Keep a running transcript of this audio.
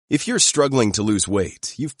If you're struggling to lose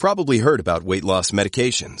weight, you've probably heard about weight loss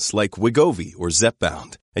medications like Wegovy or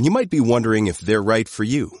Zepbound, and you might be wondering if they're right for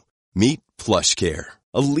you. Meet PlushCare,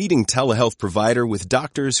 a leading telehealth provider with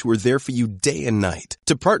doctors who are there for you day and night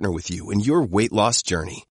to partner with you in your weight loss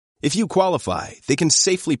journey. If you qualify, they can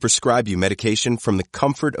safely prescribe you medication from the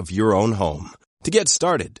comfort of your own home. To get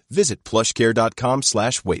started, visit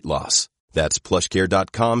plushcare.com/weight loss. That's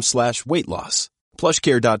plushcare.com/weight loss.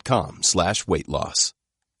 plushcare.com/weight loss.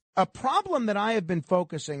 A problem that I have been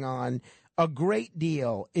focusing on a great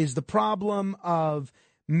deal is the problem of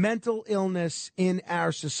mental illness in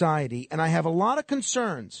our society. And I have a lot of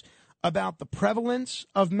concerns about the prevalence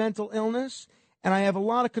of mental illness, and I have a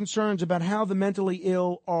lot of concerns about how the mentally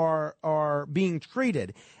ill are being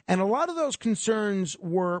treated. And a lot of those concerns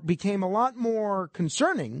became a lot more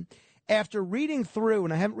concerning after reading through,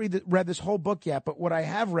 and I haven't read this whole book yet, but what I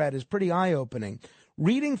have read is pretty eye-opening.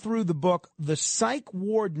 Reading through the book, The Psych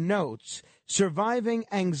Ward Notes, Surviving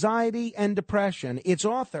Anxiety and Depression. Its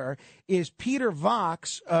author is Peter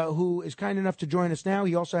Vox, who is kind enough to join us now.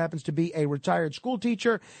 He also happens to be a retired school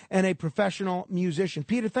teacher and a professional musician.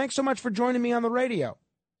 Peter, thanks so much for joining me on the radio.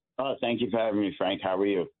 Thank you for having me, Frank. How are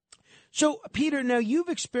you? So, Peter, now you've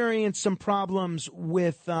experienced some problems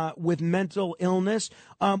with mental illness.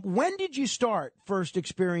 When did you start first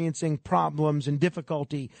experiencing problems and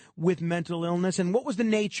difficulty with mental illness, and what was the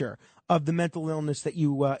nature of the mental illness that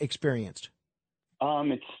you experienced?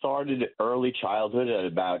 It started early childhood at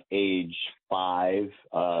about age 5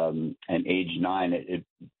 and age 9.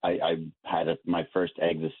 I had my first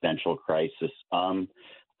existential crisis.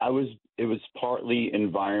 It was partly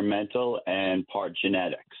environmental and part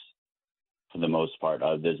genetics. For the most part,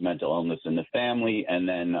 there's mental illness in the family, and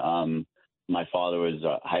then my father was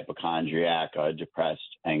a hypochondriac,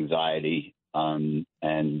 depressed, anxiety, and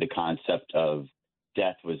the concept of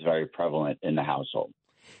death was very prevalent in the household.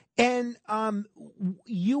 And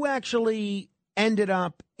you actually ended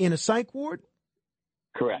up in a psych ward?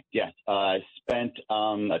 Correct, yes. I spent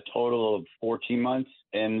a total of 14 months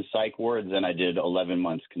in psych wards, and I did 11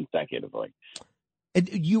 months consecutively. And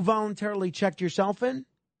you voluntarily checked yourself in?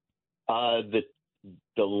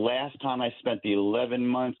 The last time I spent the 11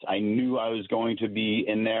 months, I knew I was going to be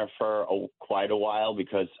in there for quite a while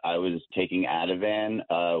because I was taking Ativan.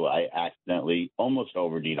 I accidentally almost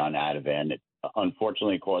OD'd on Ativan. It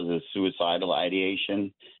unfortunately causes suicidal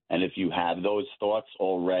ideation. And if you have those thoughts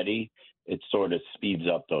already, it sort of speeds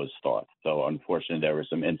up those thoughts. So unfortunately, there were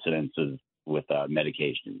some incidences with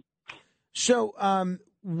medication. So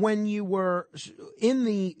when you were in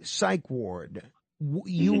the psych ward,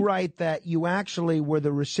 you write that you actually were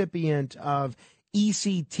the recipient of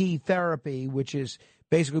ECT therapy, which is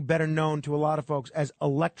basically better known to a lot of folks as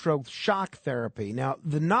electroshock therapy. Now,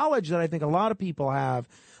 the knowledge that I think a lot of people have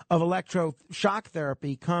of electroshock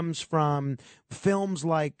therapy comes from films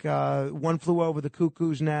like One Flew Over the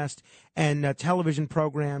Cuckoo's Nest and television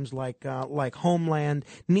programs like Homeland,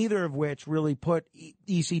 neither of which really put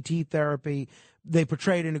ECT therapy, they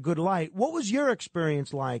portrayed in a good light. What was your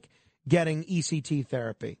experience like getting ECT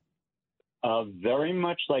therapy? Very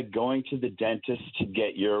much like going to the dentist to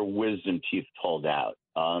get your wisdom teeth pulled out.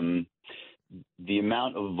 The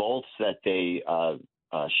amount of volts that they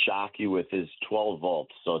shock you with is 12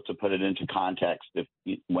 volts. So to put it into context,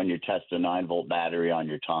 when you test a 9-volt battery on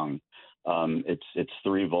your tongue, it's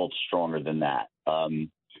 3 volts stronger than that.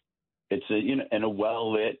 It's in a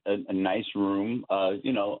well-lit, a nice room,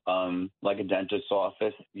 like a dentist's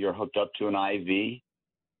office. You're hooked up to an IV.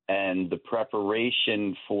 And the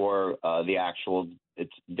preparation for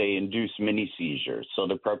they induce mini seizures. So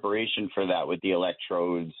the preparation for that with the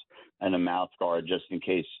electrodes and a mouth guard, just in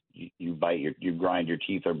case you grind your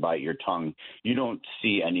teeth or bite your tongue, you don't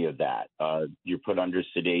see any of that. You're put under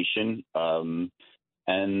sedation,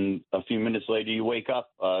 and a few minutes later you wake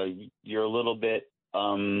up. You're a little bit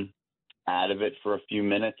out of it for a few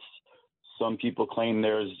minutes. Some people claim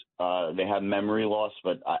they have memory loss,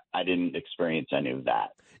 but I didn't experience any of that.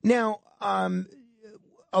 Now,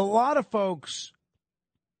 a lot of folks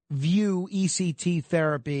view ECT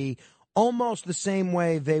therapy almost the same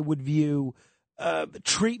way they would view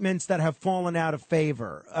treatments that have fallen out of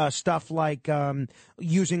favor, stuff like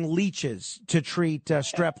using leeches to treat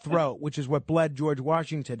strep throat, which is what bled George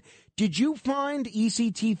Washington. Did you find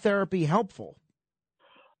ECT therapy helpful?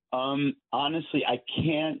 Honestly, I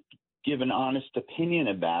can't give an honest opinion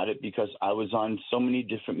about it because I was on so many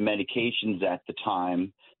different medications at the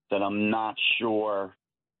time that I'm not sure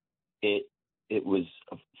it was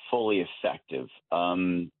fully effective.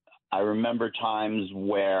 I remember times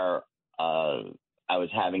where I was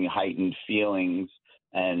having heightened feelings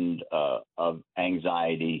and of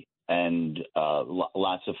anxiety, and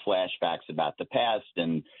lots of flashbacks about the past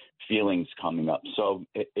and feelings coming up. So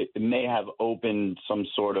it may have opened some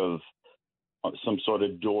sort of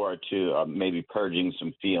door to maybe purging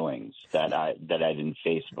some feelings that I didn't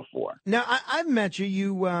face before. Now, I've met you.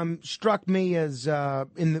 You struck me as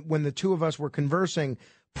when the two of us were conversing,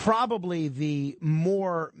 probably the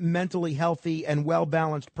more mentally healthy and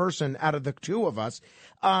well-balanced person out of the two of us.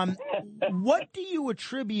 What do you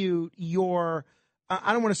attribute your,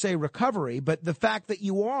 I don't want to say recovery, but the fact that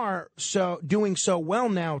you are doing so well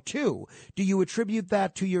now, too? Do you attribute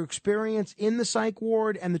that to your experience in the psych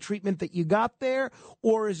ward and the treatment that you got there,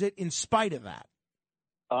 or is it in spite of that?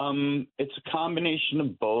 It's a combination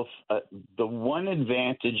of both. The one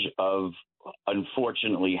advantage of,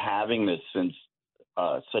 unfortunately, having this since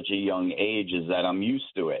such a young age is that I'm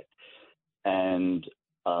used to it. And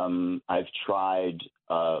I've tried,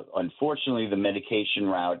 unfortunately, the medication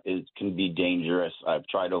route can be dangerous. I've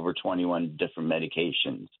tried over 21 different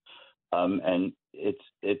medications. And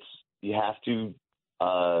you have to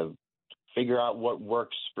figure out what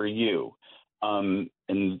works for you. In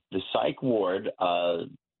the psych ward,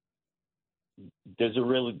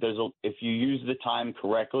 if you use the time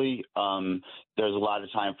correctly, there's a lot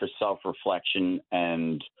of time for self-reflection,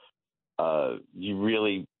 and you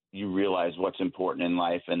realize what's important in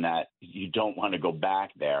life, and that you don't want to go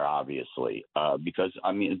back there, obviously, because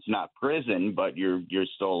it's not prison, but you're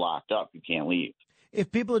still locked up. You can't leave.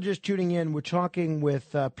 If people are just tuning in, we're talking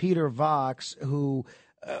with Peter Vox, who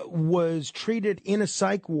was treated in a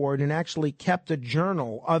psych ward and actually kept a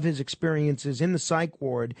journal of his experiences in the psych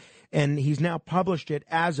ward, and he's now published it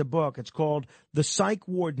as a book. It's called The Psych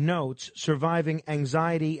Ward Notes, Surviving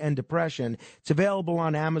Anxiety and Depression. It's available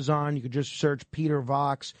on Amazon. You could just search Peter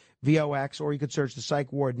Vox, VOX, or you could search The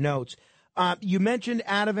Psych Ward Notes. You mentioned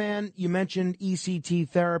Ativan. You mentioned ECT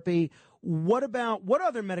therapy. What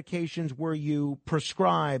other medications were you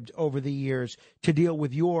prescribed over the years to deal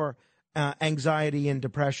with your anxiety and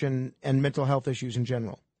depression and mental health issues in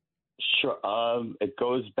general? Sure. It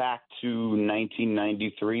goes back to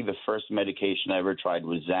 1993. The first medication I ever tried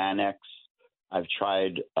was Xanax. I've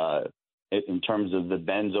tried, in terms of the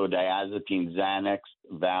benzodiazepine, Xanax,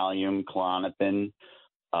 Valium, Klonopin,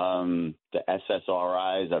 the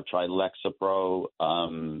SSRIs. I've tried Lexapro,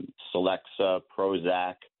 Celexa,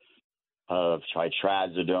 Prozac. I've tried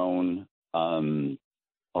Trazodone, my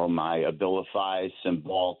Abilify,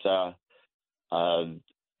 Cymbalta.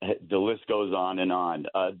 The list goes on and on.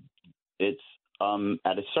 It's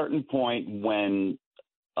at a certain point when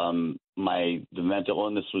the mental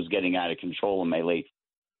illness was getting out of control in my late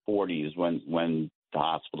 40s, when the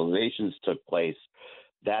hospitalizations took place.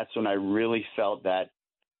 That's when I really felt that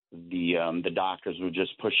the doctors were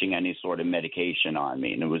just pushing any sort of medication on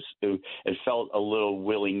me, and it felt a little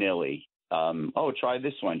willy-nilly. Try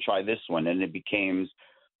this one, and it became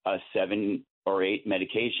 7 or 8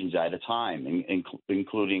 medications at a time,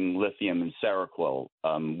 including lithium and Seroquel,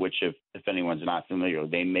 which, if anyone's not familiar,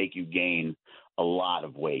 they make you gain a lot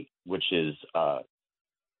of weight, which is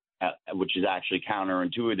actually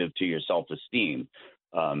counterintuitive to your self-esteem.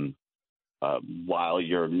 While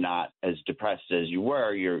you're not as depressed as you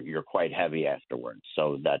were, you're quite heavy afterwards,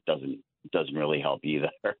 so that doesn't really help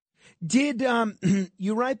either. Did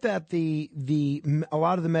you write that a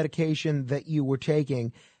lot of the medication that you were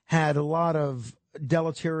taking had a lot of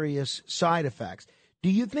deleterious side effects? Do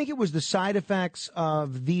you think it was the side effects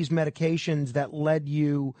of these medications that led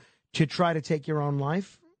you to try to take your own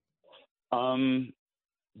life?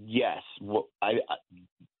 Yes. Well,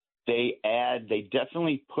 they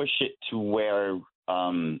definitely push it to where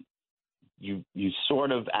you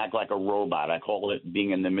sort of act like a robot. I call it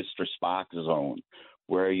being in the Mr. Spock zone,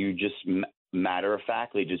 where you just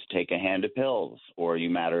matter-of-factly just take a hand of pills, or you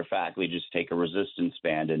matter-of-factly just take a resistance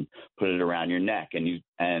band and put it around your neck.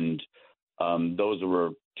 And those were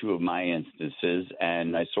 2 of my instances,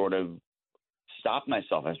 and I sort of stopped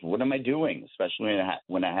myself. I said, what am I doing? Especially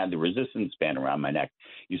when I had the resistance band around my neck.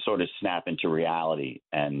 You sort of snap into reality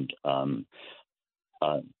and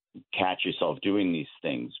catch yourself doing these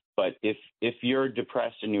things. But if you're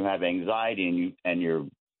depressed and you have anxiety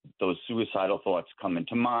and those suicidal thoughts come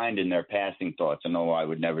into mind, and they're passing thoughts, and I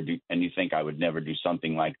would never do, and you think I would never do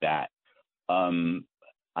something like that.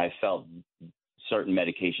 I felt certain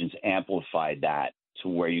medications amplified that to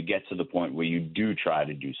where you get to the point where you do try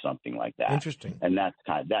to do something like that. Interesting. And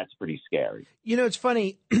that's pretty scary. You know, it's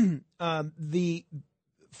funny.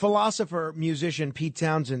 philosopher, musician Pete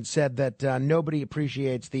Townsend said that nobody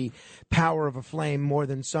appreciates the power of a flame more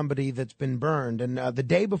than somebody that's been burned. And the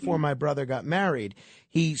day before my brother got married,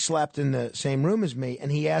 he slept in the same room as me,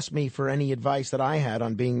 and he asked me for any advice that I had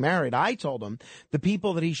on being married. I told him the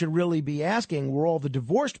people that he should really be asking were all the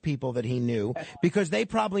divorced people that he knew, because they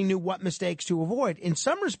probably knew what mistakes to avoid. In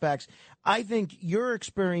some respects, I think your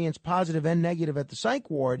experience, positive and negative, at the psych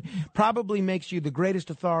ward probably makes you the greatest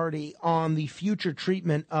authority on the future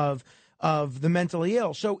treatment of the mentally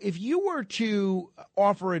ill. So if you were to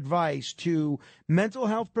offer advice to mental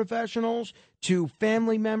health professionals, to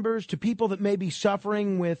family members, to people that may be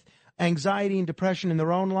suffering with anxiety and depression in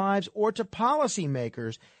their own lives, or to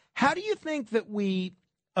policymakers, how do you think that we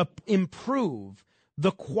improve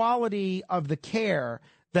the quality of the care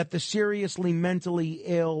that the seriously mentally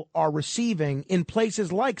ill are receiving in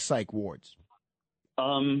places like psych wards?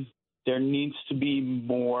 There needs to be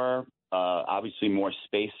more, obviously more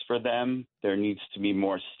space for them. There needs to be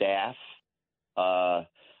more staff.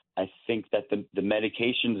 I think that the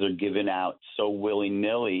medications are given out so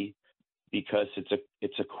willy-nilly because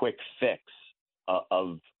it's a quick fix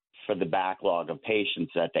for the backlog of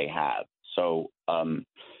patients that they have. So,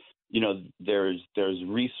 there's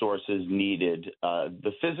resources needed.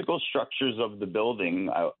 The physical structures of the buildings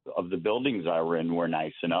I were in were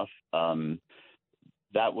nice enough.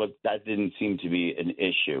 That didn't seem to be an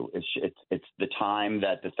issue. It's the time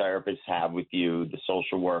that the therapists have with you, the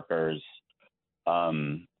social workers,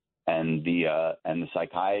 and the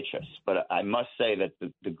psychiatrists. But I must say that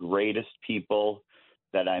the greatest people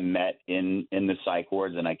that I met in the psych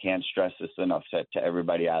wards, and I can't stress this enough to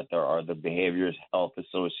everybody out there, are the behavioral health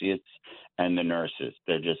associates and the nurses.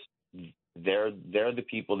 They're the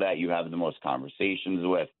people that you have the most conversations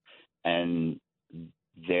with, and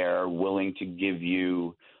they're willing to give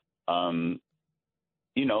you,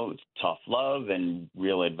 tough love and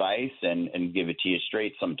real advice and give it to you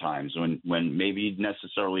straight sometimes when maybe you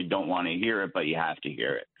necessarily don't want to hear it, but you have to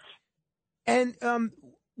hear it. And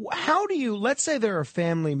how do you, let's say there are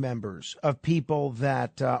family members of people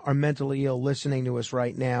that are mentally ill listening to us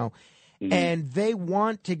right now, mm-hmm. and they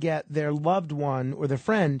want to get their loved one or their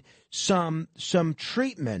friend some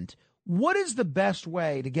treatment. What is the best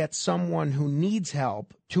way to get someone who needs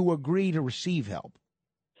help to agree to receive help?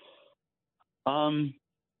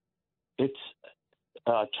 It's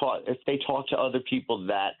if they talk to other people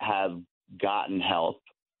that have gotten help,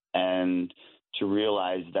 and to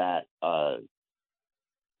realize that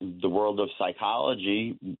the world of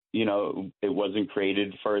psychology, it wasn't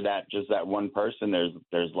created for just that one person.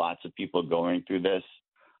 There's lots of people going through this,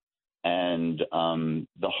 and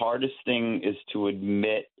the hardest thing is to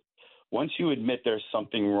admit. Once you admit there's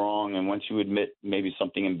something wrong, and once you admit maybe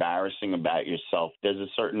something embarrassing about yourself, there's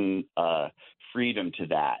a certain freedom to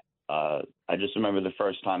that. I just remember the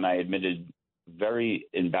first time I admitted very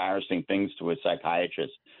embarrassing things to a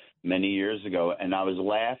psychiatrist many years ago, and I was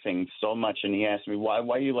laughing so much, and he asked me, why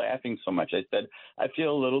are you laughing so much? I said, I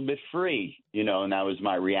feel a little bit free, and that was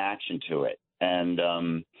my reaction to it. And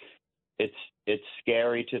it's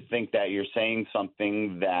scary to think that you're saying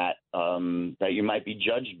something that that you might be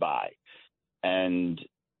judged by. And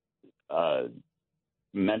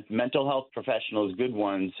mental health professionals, good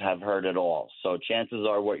ones, have heard it all. So chances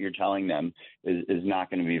are what you're telling them is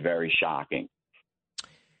not going to be very shocking.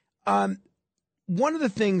 One of the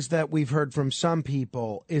things that we've heard from some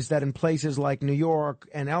people is that in places like New York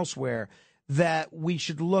and elsewhere, that we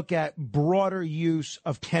should look at broader use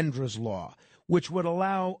of Kendra's law, which would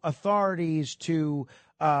allow authorities to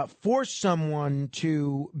force someone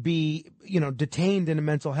to be, detained in a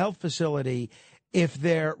mental health facility if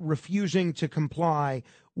they're refusing to comply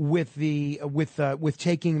with with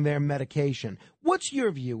taking their medication. What's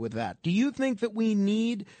your view with that? Do you think that we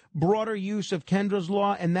need broader use of Kendra's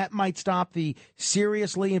law, and that might stop the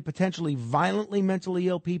seriously and potentially violently mentally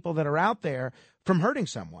ill people that are out there from hurting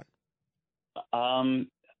someone? I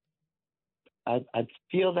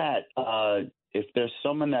feel that if there's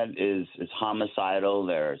someone that is homicidal,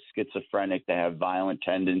 they're schizophrenic, they have violent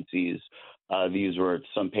tendencies. These were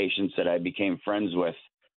some patients that I became friends with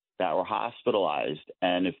that were hospitalized.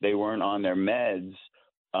 And if they weren't on their meds,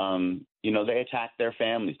 they attacked their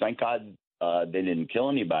families. Thank God they didn't kill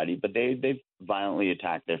anybody, but they violently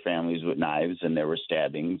attacked their families with knives, and there were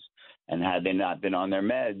stabbings. And had they not been on their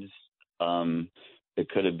meds, it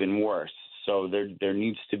could have been worse. So there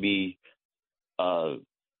needs to be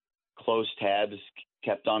close tabs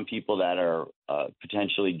kept on people that are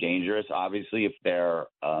potentially dangerous. Obviously, if they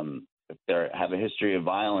have a history of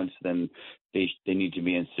violence, then they need to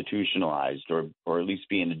be institutionalized, or at least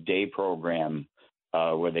be in a day program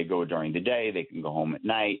where they go during the day, they can go home at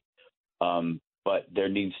night. but there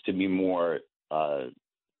needs to be more,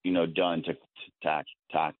 done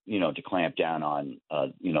to clamp down on,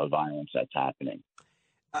 violence that's happening.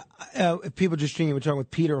 If people just tuning in, we're talking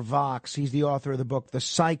with Peter Vox. He's the author of the book, The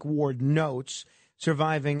Psych Ward Notes,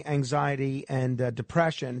 Surviving Anxiety and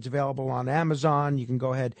Depression. It's available on Amazon. You can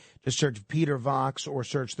go ahead, just search Peter Vox or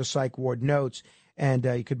search The Psych Ward Notes, and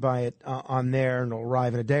you could buy it on there, and it'll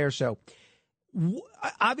arrive in a day or so.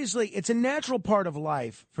 Obviously, it's a natural part of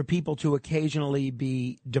life for people to occasionally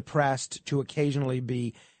be depressed, to occasionally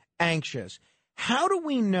be anxious. How do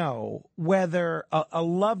we know whether a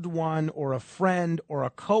loved one or a friend or a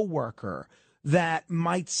coworker that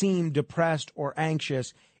might seem depressed or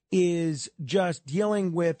anxious is just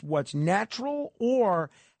dealing with what's natural, or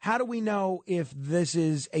how do we know if this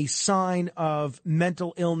is a sign of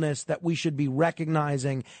mental illness that we should be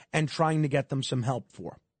recognizing and trying to get them some help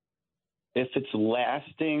for? If it's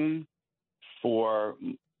lasting for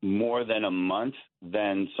more than a month,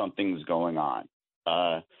 then something's going on.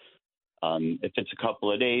 If it's a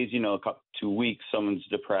couple of days, 2 weeks, someone's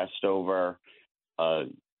depressed over,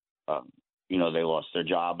 they lost their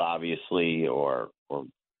job, obviously, or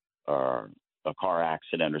a car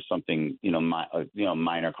accident or something,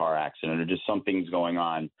 minor car accident, or just something's going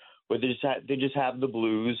on where they just have the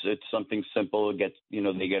blues. It's something simple.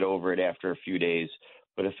 They get over it after a few days.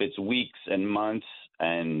 But if it's weeks and months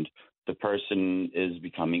and the person is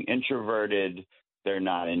becoming introverted, they're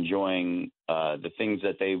not enjoying the things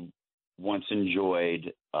that they once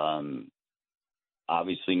enjoyed,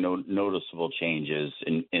 obviously noticeable changes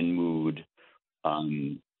in mood.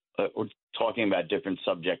 We're talking about different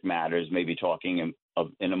subject matters, maybe talking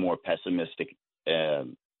in a more pessimistic,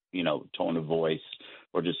 tone of voice,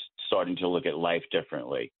 or just starting to look at life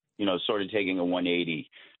differently, sort of taking a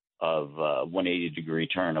 180-degree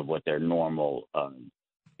turn of what their normal,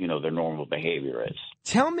 their normal behavior is.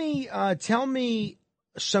 Tell me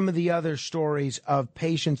some of the other stories of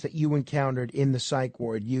patients that you encountered in the psych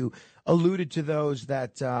ward. You alluded to those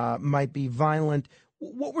that might be violent.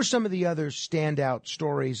 What were some of the other standout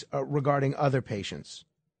stories regarding other patients?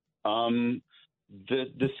 The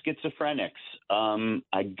schizophrenics.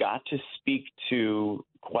 I got to speak to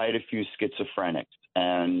quite a few schizophrenics,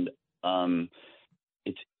 and I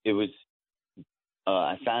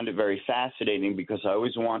found it very fascinating because I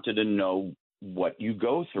always wanted to know what you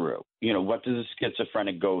go through. What does a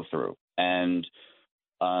schizophrenic go through? And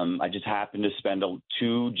I just happened to spend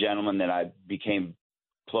two gentlemen that I became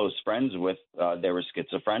close friends with. They were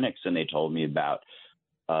schizophrenics, and they told me about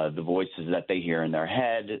the voices that they hear in their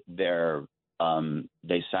head. They could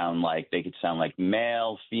sound like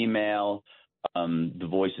male, female. The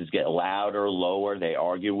voices get louder, lower. They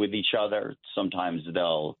argue with each other. Sometimes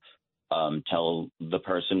they'll tell the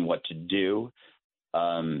person what to do.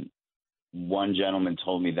 One gentleman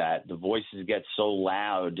told me that the voices get so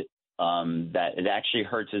loud that it actually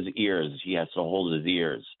hurts his ears. He has to hold his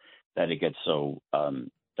ears, that it gets so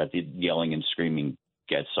that the yelling and screaming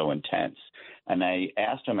gets so intense. And I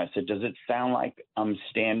asked him, I said, does it sound like I'm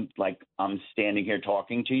standing here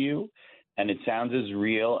talking to you? And it sounds as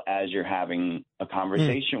real as you're having a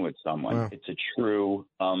conversation with someone. Wow. It's a true,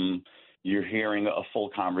 you're hearing a full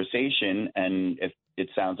conversation, and if it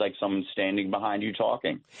sounds like someone's standing behind you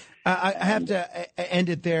talking. I have to end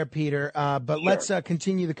it there, Peter, but sure. Let's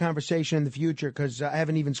continue the conversation in the future, because I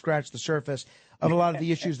haven't even scratched the surface of a lot of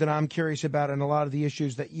the issues that I'm curious about and a lot of the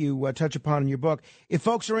issues that you touch upon in your book. If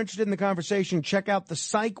folks are interested in the conversation, check out the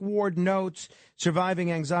Psych Ward Notes,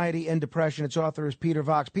 Surviving Anxiety and Depression. Its author is Peter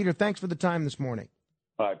Vox. Peter, thanks for the time this morning.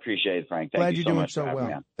 I appreciate it, Frank. Glad you're so doing much so well.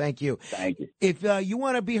 Me. Thank you. Thank you. If you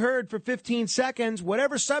want to be heard for 15 seconds,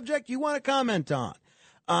 whatever subject you want to comment on,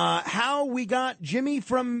 how we got Jimmy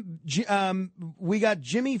from Vincent,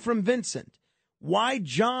 why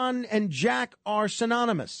John and Jack are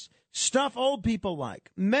synonymous, stuff old people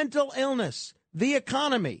like, mental illness, the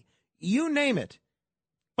economy, you name it,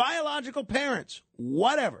 biological parents,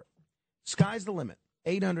 whatever. Sky's the limit.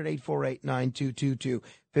 800-848-9222.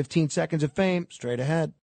 15 seconds of fame straight ahead.